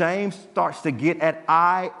 Shame starts to get at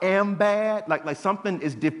I am bad. Like something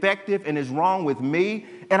is defective and is wrong with me.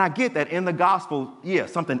 And I get that in the gospel, yeah,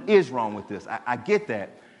 something is wrong with this. I get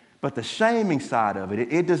that. But the shaming side of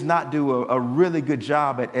it does not do a really good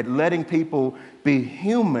job at letting people be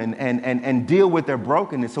human and deal with their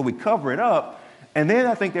brokenness. So we cover it up. And then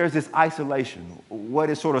I think there's this isolation. What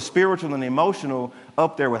is sort of spiritual and emotional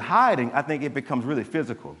up there with hiding, I think it becomes really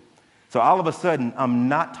physical. So all of a sudden, I'm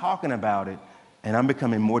not talking about it, and I'm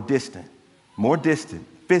becoming more distant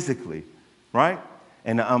physically, right?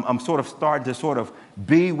 And I'm sort of starting to sort of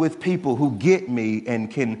be with people who get me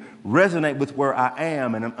and can resonate with where I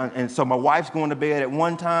am. And so my wife's going to bed at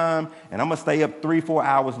one time, and I'm going to stay up 3-4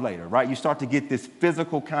 hours later, right? You start to get this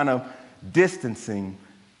physical kind of distancing,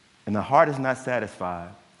 and the heart is not satisfied,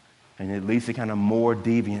 and it leads to kind of more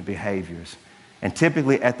deviant behaviors. And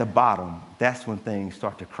typically at the bottom, that's when things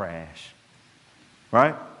start to crash,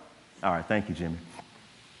 right? All right, thank you, Jimmy.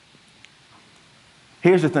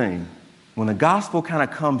 Here's the thing. When the gospel kind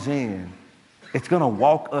of comes in, it's going to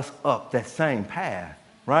walk us up that same path,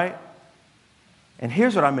 right? And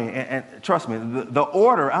here's what I mean, and trust me, the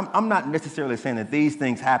order, I'm not necessarily saying that these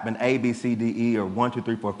things happen A, B, C, D, E, or 1, 2,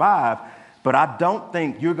 3, 4, 5, but I don't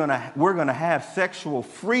think we're going to have sexual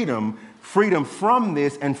freedom from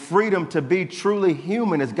this and freedom to be truly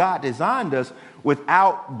human as God designed us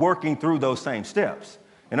without working through those same steps.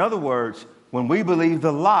 In other words, when we believe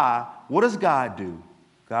the lie, what does God do?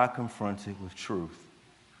 God confronts it with truth,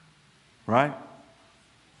 right?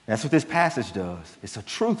 That's what this passage does. It's a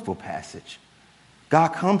truthful passage.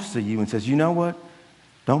 God comes to you and says, you know what?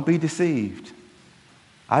 Don't be deceived.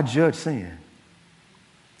 I judge sin.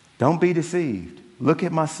 Don't be deceived. Look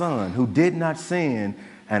at my son who did not sin,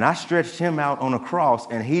 and I stretched him out on a cross,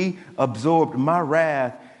 and he absorbed my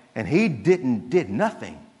wrath, and he did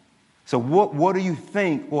nothing. So what do you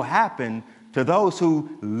think will happen to those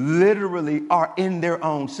who literally are in their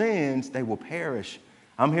own sins? They will perish.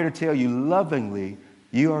 I'm here to tell you lovingly,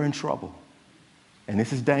 you are in trouble. And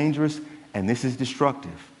this is dangerous, and this is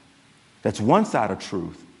destructive. That's one side of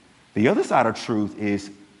truth. The other side of truth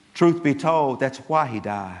is, truth be told, that's why he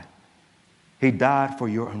died. He died for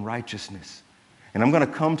your unrighteousness. And I'm going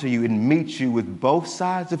to come to you and meet you with both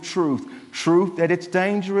sides of truth. Truth that it's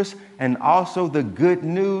dangerous, and also the good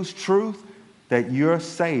news truth that your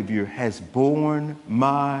Savior has borne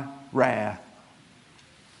my wrath.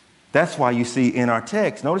 That's why you see in our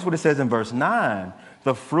text, notice what it says in verse 9.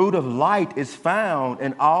 The fruit of light is found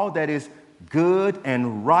in all that is good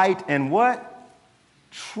and right and what?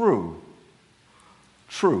 True.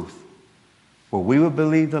 Truth. Well, we would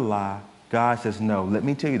believe the lie. God says, no, let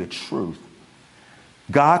me tell you the truth.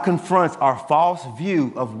 God confronts our false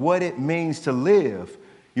view of what it means to live.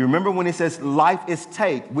 You remember when it says life is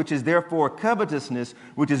take, which is therefore covetousness,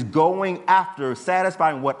 which is going after,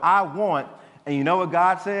 satisfying what I want. And you know what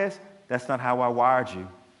God says? That's not how I wired you.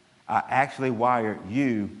 I actually wired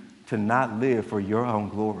you to not live for your own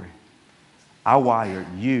glory. I wired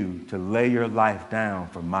you to lay your life down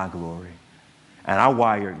for my glory. And I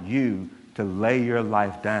wired you to lay your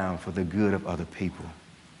life down for the good of other people.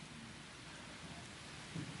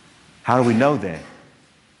 How do we know that?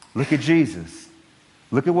 Look at Jesus.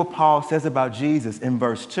 Look at what Paul says about Jesus in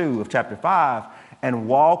verse 2 of chapter 5. And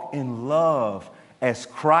walk in love as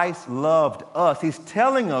Christ loved us. He's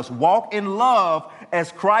telling us, walk in love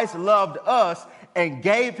as Christ loved us and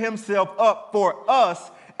gave himself up for us,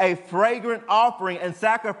 a fragrant offering and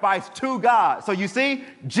sacrifice to God. So you see,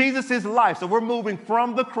 Jesus' life. So we're moving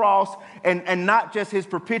from the cross and not just his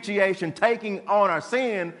propitiation, taking on our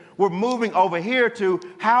sin. We're moving over here to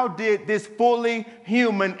how did this fully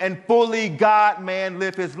human and fully God man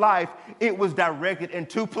live his life? It was directed in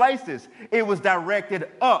two places. It was directed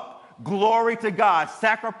up, glory to God,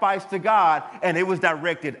 sacrifice to God, and it was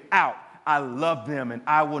directed out. I love them and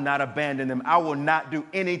I will not abandon them. I will not do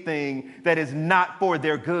anything that is not for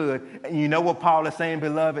their good. And you know what Paul is saying,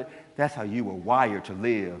 beloved? That's how you were wired to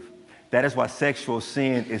live. That is why sexual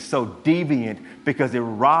sin is so deviant, because it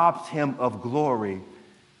robs him of glory.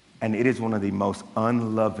 And it is one of the most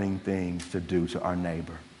unloving things to do to our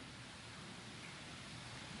neighbor.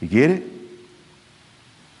 You get it?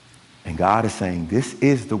 And God is saying, this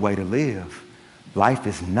is the way to live. Life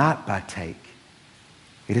is not by take.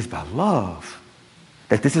 It is by love.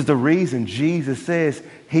 That this is the reason Jesus says,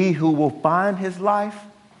 he who will find his life,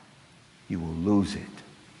 you will lose it.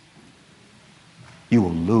 You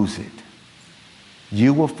will lose it.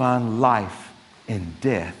 You will find life in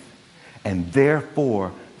death. And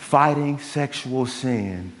therefore, fighting sexual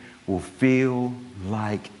sin will feel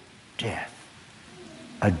like death.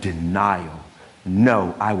 A denial.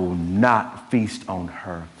 No, I will not feast on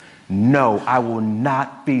her. No, I will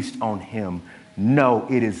not feast on him. No,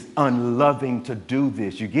 it is unloving to do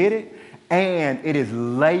this. You get it? And it is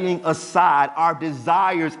laying aside our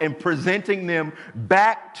desires and presenting them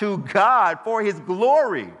back to God for his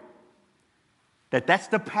glory. That's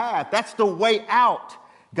the path. That's the way out.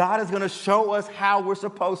 God is going to show us how we're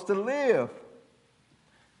supposed to live.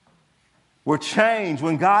 We're changed.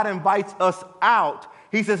 When God invites us out,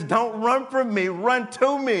 he says, don't run from me, run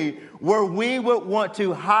to me, where we would want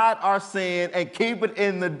to hide our sin and keep it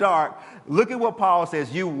in the dark. Look at what Paul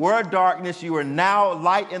says. You were darkness, you are now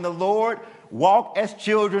light in the Lord. Walk as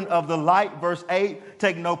children of the light, verse 8.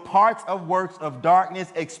 Take no parts of works of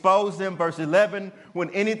darkness. Expose them, verse 11. When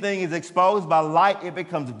anything is exposed by light, it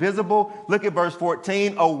becomes visible. Look at verse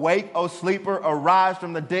 14. Awake, O sleeper, arise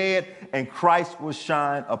from the dead, and Christ will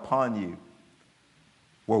shine upon you.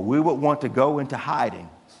 Where we would want to go into hiding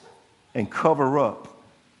and cover up.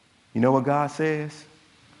 You know what God says?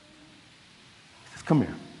 He says, come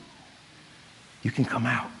here. You can come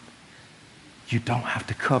out. You don't have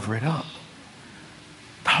to cover it up.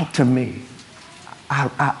 Talk to me.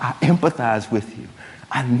 I empathize with you.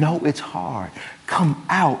 I know it's hard. Come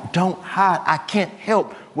out. Don't hide. I can't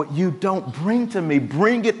help what you don't bring to me.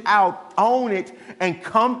 Bring it out. Own it and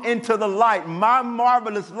come into the light. My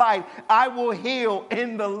marvelous light. I will heal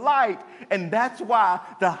in the light. And that's why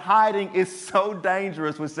the hiding is so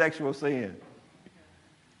dangerous with sexual sin.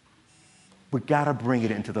 We got to bring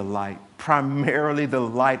it into the light. Primarily the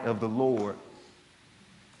light of the Lord.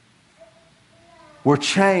 We're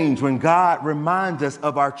changed when God reminds us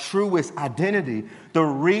of our truest identity. The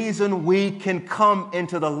reason we can come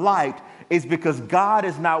into the light is because God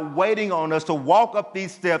is not waiting on us to walk up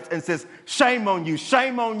these steps and says, shame on you,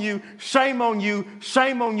 shame on you, shame on you,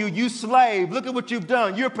 shame on you, you slave. Look at what you've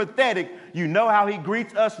done. You're pathetic. You know how he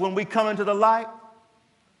greets us when we come into the light?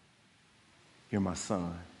 You're my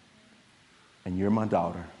son and you're my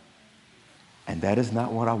daughter. And that is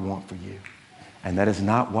not what I want for you. And that is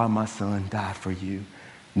not why my son died for you.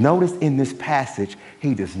 Notice in this passage,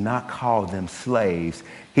 he does not call them slaves.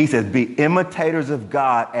 He says, be imitators of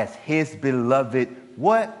God as his beloved,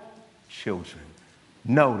 what? Children.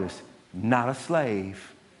 Notice, not a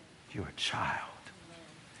slave, you're a child.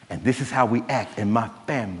 And this is how we act in my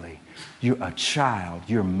family. You're a child,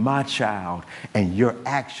 you're my child, and your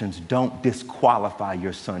actions don't disqualify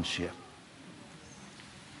your sonship.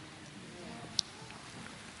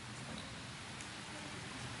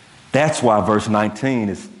 That's why verse 19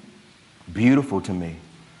 is beautiful to me.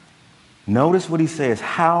 Notice what he says.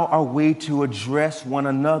 How are we to address one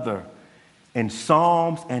another? In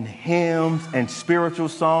psalms and hymns and spiritual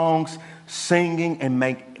songs, singing and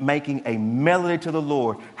making a melody to the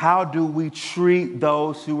Lord. How do we treat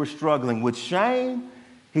those who are struggling? With shame?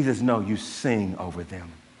 He says, no, you sing over them.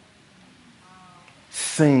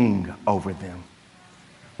 Sing over them.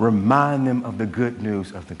 Remind them of the good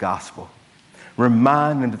news of the gospel.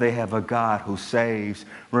 Remind them that they have a God who saves.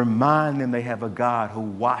 Remind them they have a God who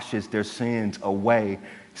washes their sins away.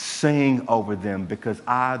 Sing over them because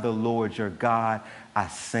I, the Lord your God, I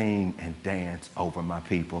sing and dance over my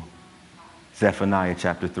people. Zephaniah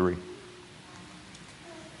chapter 3.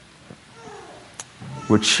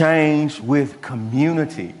 We're changed with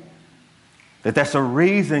community. That's a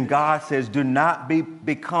reason God says, do not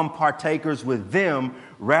become partakers with them.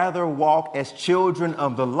 Rather walk as children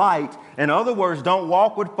of the light. In other words, don't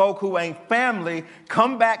walk with folk who ain't family.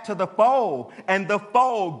 Come back to the fold. And the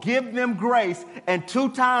fold, give them grace. And 2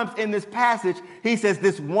 times in this passage, he says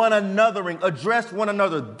this one anothering, address one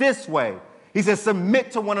another this way. He says,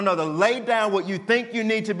 submit to one another. Lay down what you think you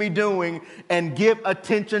need to be doing and give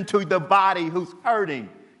attention to the body who's hurting.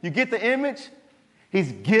 You get the image?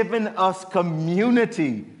 He's given us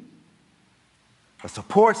community, a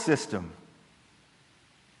support system.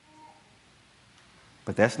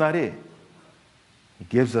 But that's not it. He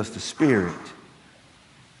gives us the Spirit.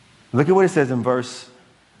 Look at what it says in verse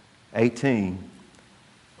 18.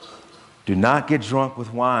 Do not get drunk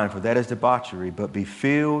with wine, for that is debauchery, but be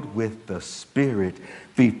filled with the Spirit.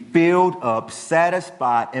 Be filled up,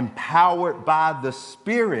 satisfied, empowered by the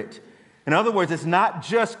Spirit. In other words, it's not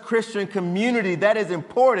just Christian community that is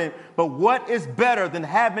important, but what is better than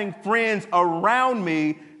having friends around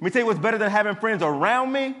me? Let me tell you what's better than having friends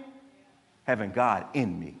around me. Having God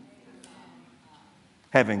in me.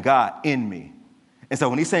 Having God in me. And so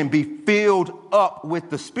when he's saying be filled up with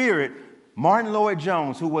the Spirit, Martin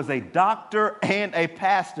Lloyd-Jones, who was a doctor and a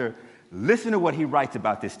pastor, listen to what he writes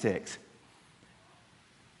about this text.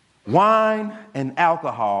 Wine and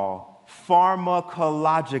alcohol,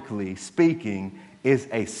 pharmacologically speaking, is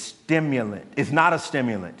a stimulant. It's not a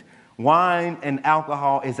stimulant. Wine and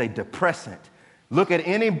alcohol is a depressant. Look at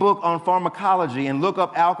any book on pharmacology and look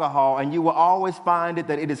up alcohol, and you will always find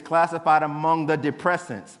that it is classified among the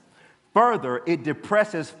depressants. Further, it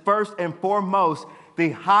depresses first and foremost the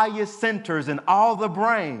highest centers in all the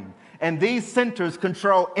brain. And these centers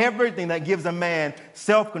control everything that gives a man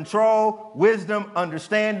self-control, wisdom,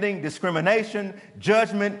 understanding, discrimination,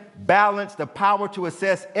 judgment, balance, the power to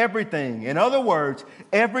assess everything. In other words,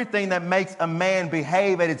 everything that makes a man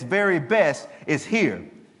behave at its very best is here.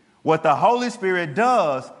 What the Holy Spirit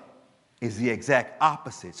does is the exact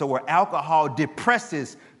opposite. So where alcohol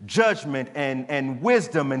depresses judgment and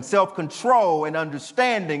wisdom and self-control and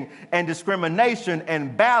understanding and discrimination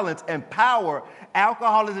and balance and power,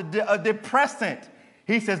 alcohol is a depressant.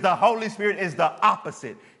 He says the Holy Spirit is the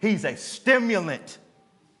opposite. He's a stimulant.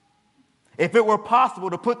 If it were possible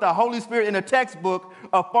to put the Holy Spirit in a textbook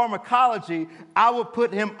of pharmacology, I would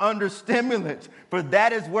put him under stimulants, for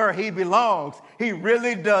that is where he belongs. He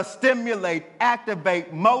really does stimulate,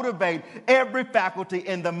 activate, motivate every faculty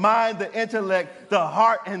in the mind, the intellect, the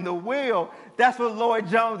heart, and the will. That's what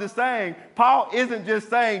Lloyd-Jones is saying. Paul isn't just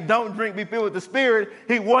saying, don't drink, be filled with the Spirit.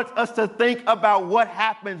 He wants us to think about what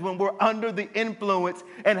happens when we're under the influence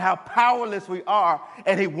and how powerless we are.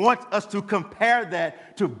 And he wants us to compare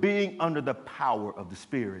that to being under the power of the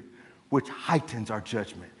Spirit, which heightens our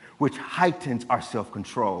judgment, which heightens our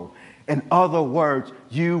self-control. In other words,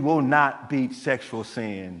 you will not beat sexual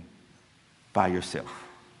sin by yourself.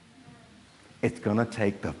 It's going to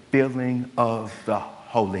take the filling of the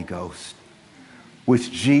Holy Ghost, which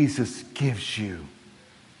Jesus gives you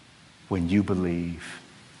when you believe.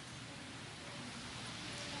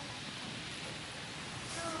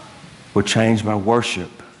 We're changed by worship.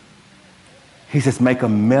 He says, make a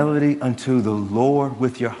melody unto the Lord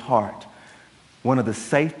with your heart. One of the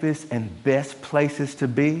safest and best places to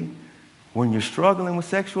be when you're struggling with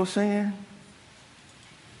sexual sin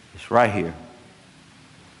is right here.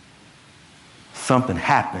 Something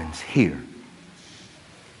happens here.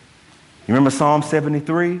 You remember Psalm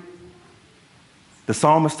 73? The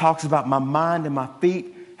psalmist talks about my mind and my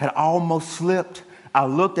feet had almost slipped. I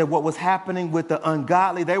looked at what was happening with the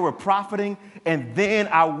ungodly. They were profiting. And then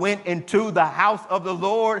I went into the house of the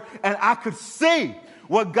Lord and I could see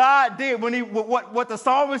what God did when what the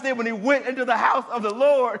psalmist did when he went into the house of the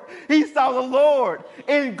Lord. He saw the Lord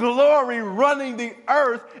in glory running the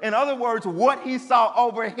earth. In other words, what he saw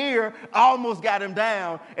over here almost got him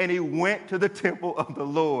down. And he went to the temple of the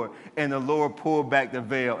Lord. And the Lord pulled back the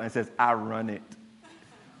veil and says, I run it.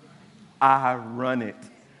 I run it.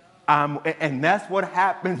 And that's what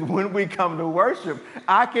happens when we come to worship.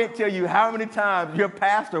 I can't tell you how many times your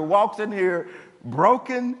pastor walks in here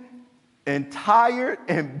broken and tired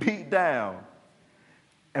and beat down.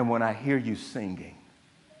 And when I hear you singing,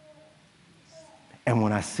 and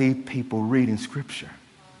when I see people reading scripture,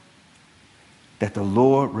 that the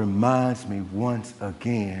Lord reminds me once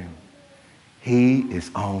again, he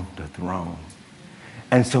is on the throne.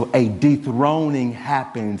 And so a dethroning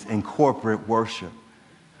happens in corporate worship.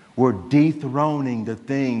 We're dethroning the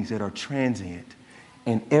things that are transient.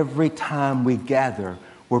 And every time we gather,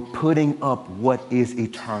 we're putting up what is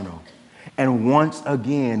eternal. And once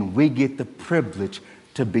again, we get the privilege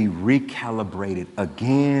to be recalibrated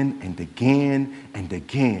again and again and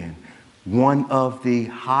again. One of the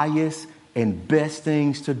highest and best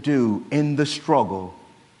things to do in the struggle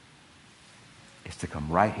is to come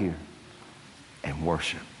right here and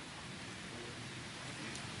worship.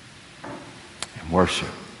 And worship.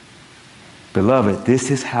 Beloved,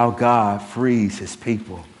 this is how God frees his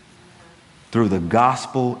people, through the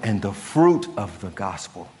gospel and the fruit of the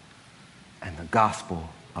gospel, and the gospel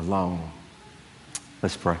alone.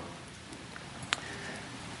 Let's pray.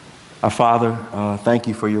 Our Father, thank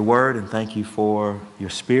you for your word, and thank you for your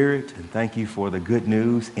spirit, and thank you for the good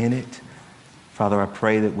news in it. Father, I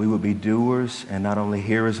pray that we would be doers and not only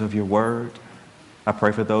hearers of your word. I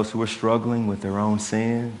pray for those who are struggling with their own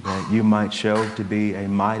sin, that you might show to be a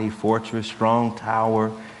mighty fortress, strong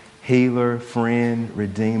tower, healer, friend,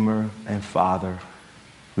 redeemer, and Father.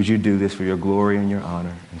 Would you do this for your glory and your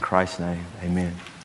honor? In Christ's name, amen.